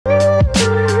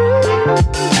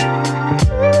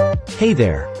Hey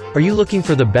there! Are you looking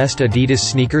for the best Adidas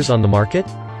sneakers on the market?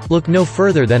 Look no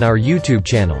further than our YouTube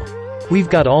channel. We've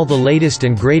got all the latest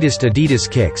and greatest Adidas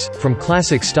kicks, from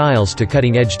classic styles to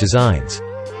cutting-edge designs.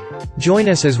 Join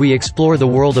us as we explore the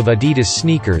world of Adidas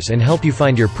sneakers and help you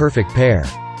find your perfect pair.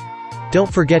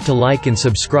 Don't forget to like and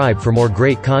subscribe for more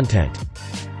great content.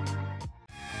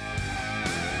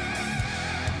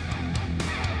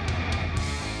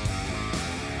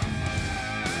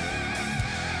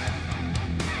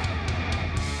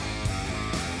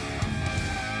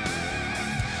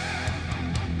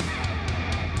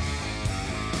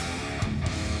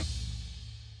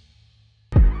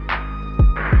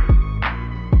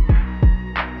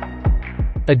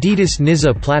 Adidas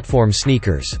Nizza platform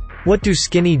sneakers. What do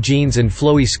skinny jeans and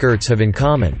flowy skirts have in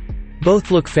common? Both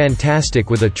look fantastic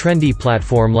with a trendy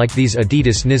platform like these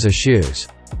Adidas Nizza shoes.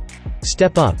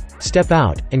 Step up, step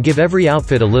out, and give every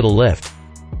outfit a little lift.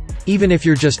 Even if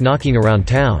you're just knocking around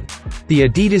town. The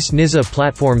Adidas Nizza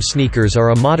platform sneakers are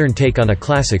a modern take on a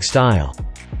classic style.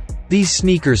 These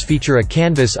sneakers feature a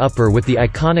canvas upper with the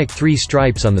iconic 3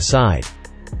 stripes on the side.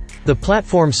 The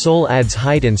platform sole adds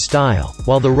height and style,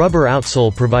 while the rubber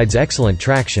outsole provides excellent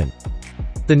traction.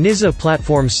 The Nizza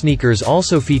platform sneakers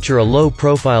also feature a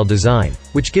low-profile design,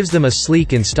 which gives them a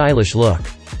sleek and stylish look.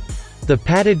 The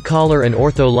padded collar and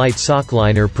Ortho Light sock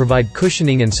liner provide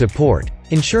cushioning and support,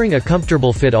 ensuring a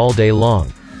comfortable fit all day long.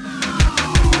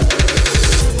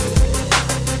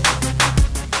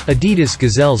 Adidas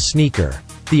Gazelles sneaker.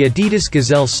 The Adidas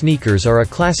Gazelles sneakers are a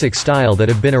classic style that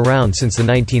have been around since the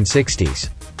 1960s.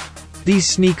 These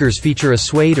sneakers feature a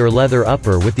suede or leather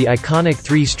upper with the iconic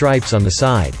 3 stripes on the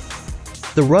side.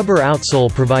 The rubber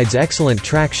outsole provides excellent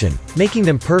traction, making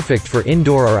them perfect for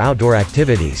indoor or outdoor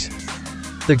activities.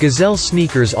 The Gazelle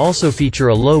sneakers also feature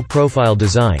a low-profile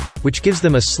design, which gives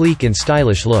them a sleek and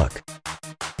stylish look.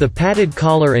 The padded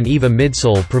collar and EVA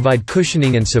midsole provide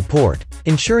cushioning and support,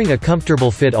 ensuring a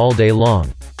comfortable fit all day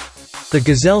long. The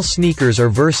Gazelle sneakers are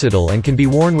versatile and can be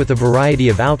worn with a variety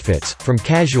of outfits, from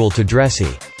casual to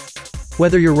dressy.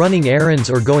 Whether you're running errands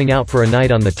or going out for a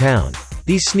night on the town,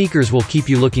 these sneakers will keep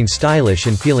you looking stylish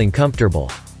and feeling comfortable.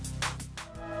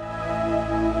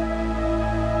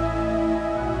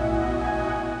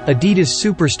 Adidas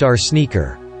Superstar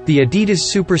sneaker. The Adidas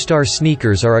Superstar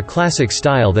sneakers are a classic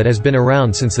style that has been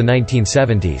around since the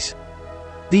 1970s.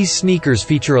 These sneakers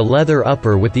feature a leather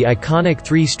upper with the iconic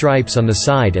 3 stripes on the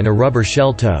side and a rubber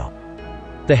shell toe.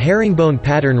 The herringbone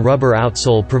pattern rubber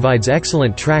outsole provides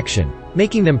excellent traction,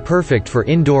 making them perfect for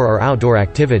indoor or outdoor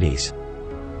activities.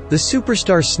 The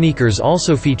Superstar sneakers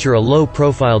also feature a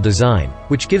low-profile design,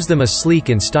 which gives them a sleek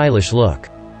and stylish look.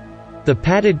 The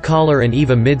padded collar and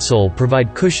EVA midsole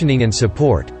provide cushioning and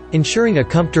support, ensuring a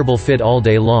comfortable fit all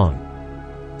day long.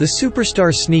 The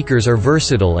Superstar sneakers are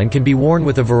versatile and can be worn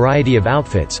with a variety of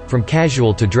outfits, from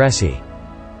casual to dressy.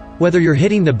 Whether you're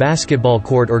hitting the basketball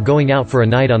court or going out for a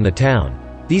night on the town,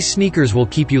 these sneakers will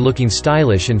keep you looking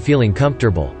stylish and feeling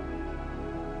comfortable.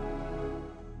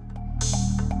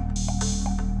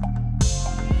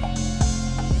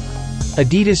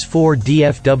 Adidas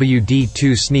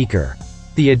 4DFWD2 sneaker.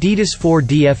 The Adidas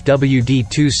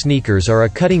 4DFWD2 sneakers are a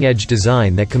cutting-edge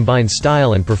design that combines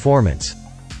style and performance.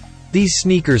 These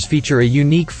sneakers feature a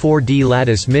unique 4D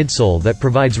lattice midsole that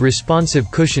provides responsive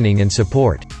cushioning and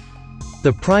support.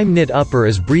 The prime knit upper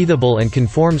is breathable and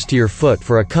conforms to your foot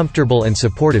for a comfortable and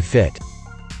supportive fit.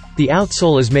 The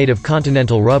outsole is made of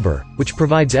continental rubber, which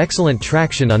provides excellent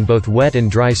traction on both wet and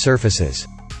dry surfaces.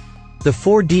 The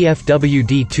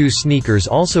 4DFWD2 sneakers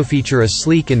also feature a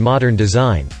sleek and modern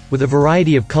design, with a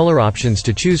variety of color options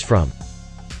to choose from.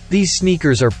 These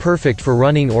sneakers are perfect for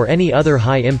running or any other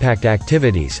high-impact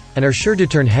activities, and are sure to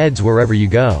turn heads wherever you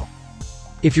go.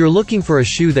 If you're looking for a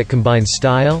shoe that combines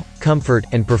style, comfort,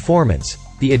 and performance,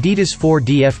 the Adidas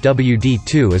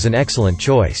 4DFWD2 is an excellent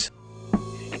choice.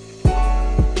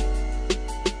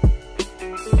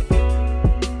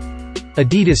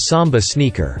 Adidas Samba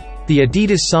sneaker. The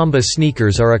Adidas Samba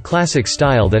sneakers are a classic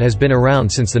style that has been around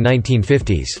since the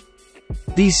 1950s.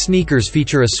 These sneakers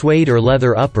feature a suede or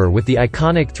leather upper with the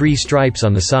iconic 3 stripes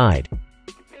on the side.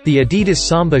 The Adidas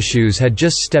Samba shoes had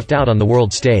just stepped out on the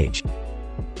world stage.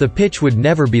 The pitch would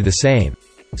never be the same.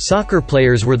 Soccer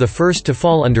players were the first to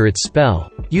fall under its spell,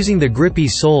 using the grippy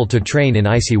sole to train in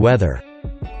icy weather.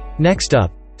 Next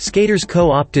up, skaters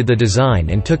co-opted the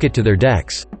design and took it to their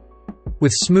decks.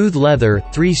 With smooth leather,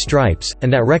 3 stripes,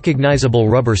 and that recognizable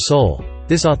rubber sole,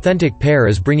 this authentic pair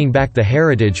is bringing back the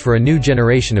heritage for a new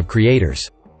generation of creators.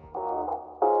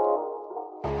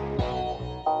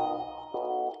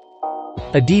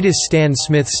 Adidas Stan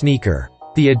Smith sneaker.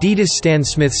 The Adidas Stan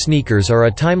Smith sneakers are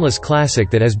a timeless classic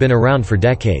that has been around for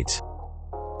decades.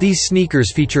 These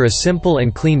sneakers feature a simple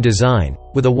and clean design,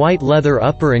 with a white leather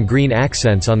upper and green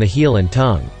accents on the heel and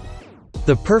tongue.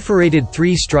 The perforated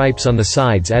 3 stripes on the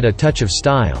sides add a touch of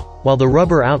style, while the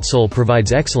rubber outsole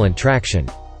provides excellent traction.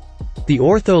 The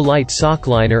Ortho Light sock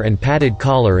liner and padded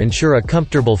collar ensure a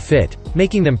comfortable fit,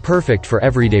 making them perfect for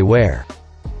everyday wear.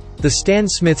 The Stan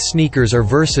Smith sneakers are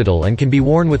versatile and can be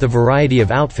worn with a variety of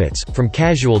outfits, from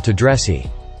casual to dressy.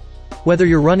 Whether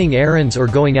you're running errands or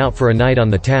going out for a night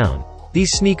on the town,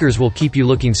 these sneakers will keep you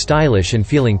looking stylish and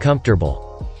feeling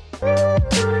comfortable.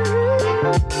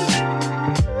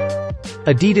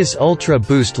 Adidas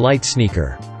Ultraboost Light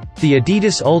Sneaker. The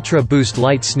Adidas Ultraboost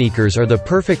Light sneakers are the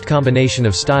perfect combination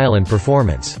of style and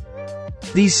performance.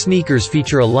 These sneakers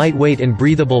feature a lightweight and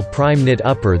breathable prime knit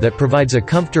upper that provides a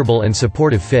comfortable and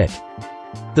supportive fit.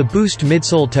 The Boost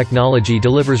midsole technology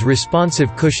delivers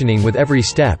responsive cushioning with every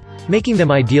step, making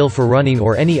them ideal for running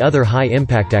or any other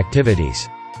high-impact activities.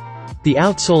 The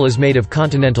outsole is made of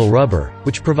continental rubber,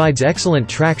 which provides excellent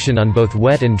traction on both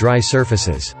wet and dry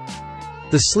surfaces.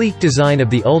 The sleek design of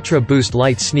the Ultraboost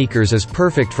Light sneakers is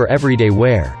perfect for everyday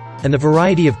wear, and the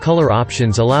variety of color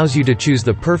options allows you to choose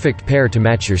the perfect pair to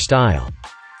match your style.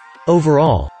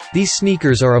 Overall, these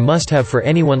sneakers are a must-have for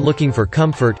anyone looking for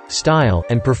comfort, style,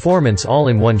 and performance all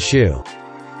in one shoe.